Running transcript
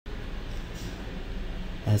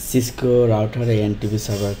Cisco রাউটারে NTP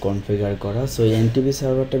server configure করা। So NTP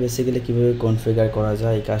সার্ভারটা basically কীভাবে configure করা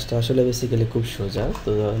যায়, এই কাজটা আসলে বেসিক্যালি খুব সোজা।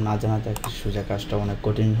 তো না জানাতে একটা সোজা, কাজটা অনেক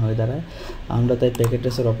কঠিন হয়ে দাঁড়ায়। আমরা তাই প্যাকেট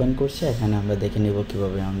ট্রেসার ওপেন করছি। এখানে আমরা দেখে নেব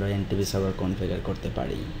কীভাবে আমরা NTP সার্ভার কনফিগার করতে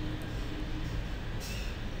পারি।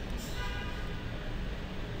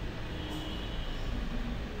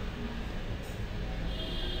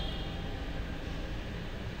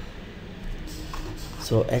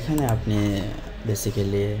 সো এখানে আপনি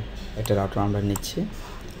বেসিক্যালি একটা রাউটার আমরা নিচ্ছি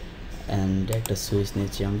অ্যান্ড একটা সুইচ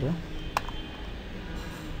নিচ্ছি আমরা,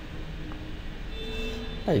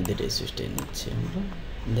 এই সুইচটাই নিচ্ছি আমরা।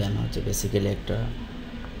 দেন হচ্ছে বেসিক্যালি একটা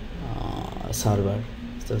সার্ভার,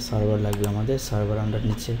 তো সার্ভার লাগবে আমাদের। সার্ভার আমরা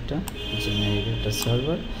নিচ্ছি একটা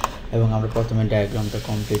সার্ভার, এবং আমরা প্রথমে ডায়াগ্রামটা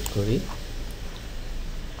কমপ্লিট করি।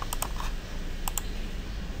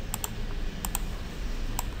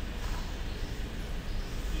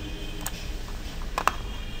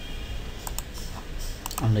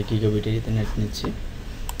 আমরা গিগাবিটের ইথারনেট নিচ্ছি,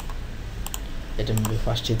 এটা মেবি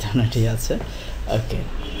ফার্স্ট ইথারনেটই আছে। ওকে,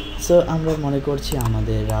 সো আমরা মনে করছি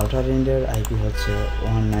আমাদের রাউটার এন্ডের আইপি হচ্ছে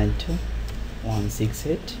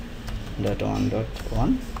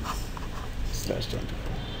 192.168.1.1/24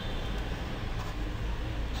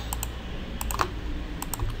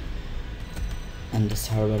 and the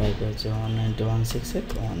server IP হচ্ছে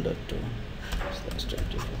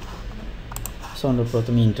 192.168.1.2/24। সো আমরা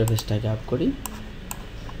প্রথমে ইন্টারফেসটাকে আপ করি।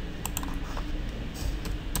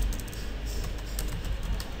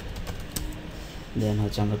 দেন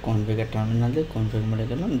হচ্ছে আমরা কনফিগার টার্মিনালে কনফিগ মোডে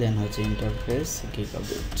গেলাম। দেন হচ্ছে ইন্টারফেস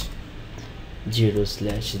গিগাবিট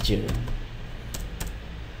 0/0,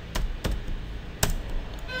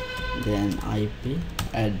 দেন আইপি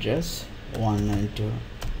অ্যাড্রেস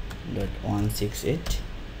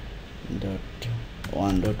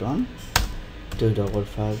 192.168.1.1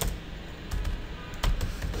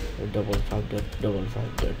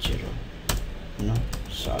 255.55.0 no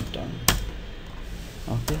shutdown।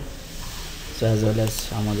 ওকে, সো অ্যাজ ওয়েল অ্যাজ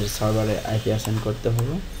আমাদের সার্ভারে আইপি অ্যাসাইন করতে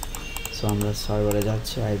হবে। সো আমরা সার্ভারে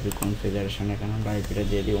যাচ্ছি, আইপি কনফিগারেশন, এখানে আমরা আইপিটা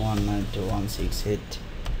দিয়ে দিই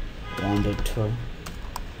 192.168.1.2।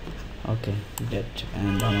 ওকে ডেট,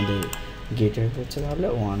 অ্যান্ড আমাদের গেট আইপি হচ্ছে তাহলে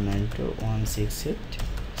 192.168,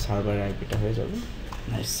 সার্ভার আইপিটা হয়ে যাবে।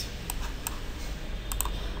 নাইস।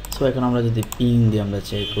 সো এখন আমরা যদি পিং দিয়ে আমরা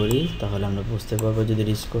চেক করি, তাহলে আমরা বুঝতে পারবো, যদি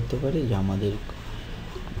রিচ করতে পারি, যে আমাদের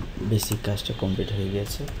বেসিক কাজটা কমপ্লিট হয়ে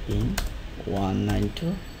গেছে। Ping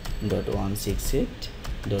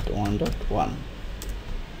 192.168.1.1,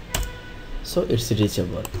 so it's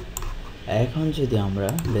reachable. এখন যদি আমরা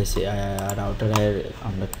রাউটারের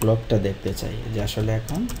আমরা ক্লকটা দেখতে চাই, যে আসলে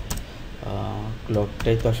এখন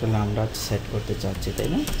ক্লকটাই তো আসলে আমরা সেট করতে চাচ্ছি, তাই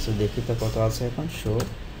না? সো দেখি তো কত আছে এখন। শো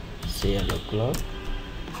সিএলও ক্লক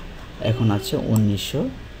এখন আছে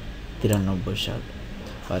 1993 সাল,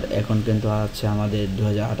 আর এখন কিন্তু আছে আমাদের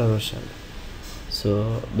 2018 সাল। সো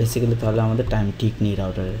বেসিক্যালি তাহলে আমাদের টাইম ঠিক নেই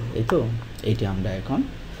রাউটারের, এই তো এইটি আমরা এখন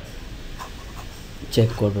চেক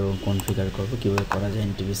করবো এবং কনফিগার করবো কীভাবে করা যায়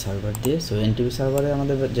NTP সার্ভার দিয়ে। সো NTP সার্ভারে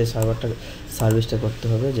আমাদের যে সার্ভিসটা করতে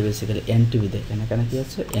হবে, যে বেসিক্যালি NTP, দেখেন এখানে কী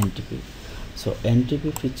আছে NTP। সো NTP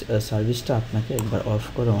সার্ভিসটা আপনাকে একবার অফ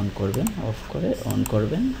করে অন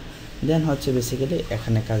করবেন, দেন হচ্ছে বেসিক্যালি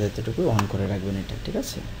এখানে কাজ এতটুকু অন করে রাখবেন, এটা ঠিক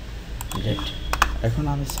আছে। গ্রেট, এখন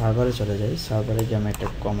আমি সার্ভারে চলে যাই। সার্ভারে গিয়ে আমি একটা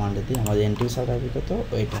কমান্ড দিই, আমাদের NTP সার্ভার আইপি কত,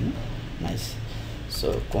 ওইটা না, নাইস। সো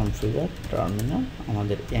কনফিগার টার্মিনাল,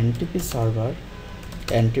 আমাদের NTP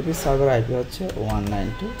সার্ভার আইপি হচ্ছে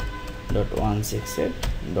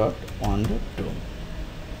 192.168.1.2।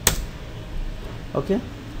 ওকে,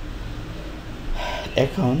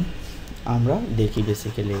 এখন আমরা দেখি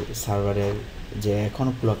বেসিক্যালি সার্ভারের যে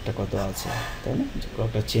এখনও ক্লকটা কত আছে, তাই না, যে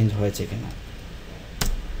ক্লকটা চেঞ্জ হয়েছে কিনা।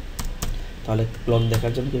 তাহলে ক্লক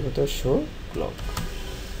দেখার জন্য কী করতে হবে, শো ক্লক।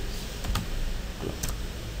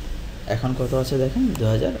 এখন কত আছে দেখেন,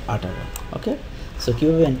 2018। ওকে, সো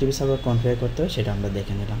কীভাবে NTP সার্ভার কনফিগার করতে হয় সেটা আমরা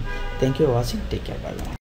দেখে নিলাম। Thank you watching, take care, bye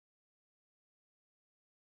bye.